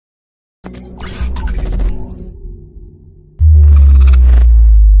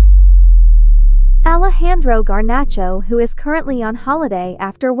Alejandro Garnacho, who is currently on holiday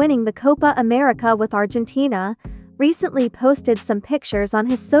after winning the Copa America with Argentina, recently posted some pictures on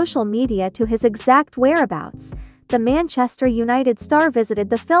his social media to his exact whereabouts. The Manchester United star visited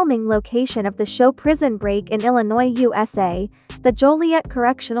the filming location of the show Prison Break in Illinois, USA, the Joliet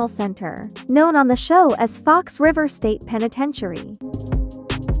Correctional Center, known on the show as Fox River State Penitentiary.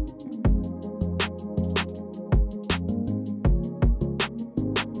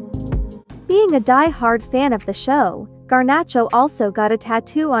 Being a die-hard fan of the show, Garnacho also got a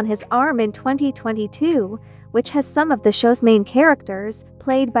tattoo on his arm in 2022, which has some of the show's main characters,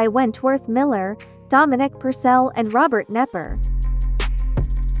 played by Wentworth Miller, Dominic Purcell and Robert Knepper.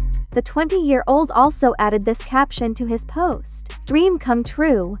 The 20-year-old also added this caption to his post: "Dream come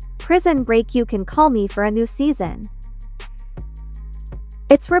true, Prison Break, you can call me for a new season."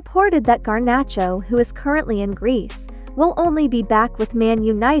 It's reported that Garnacho, who is currently in Greece, will only be back with Man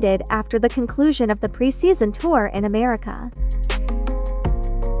United after the conclusion of the preseason tour in America.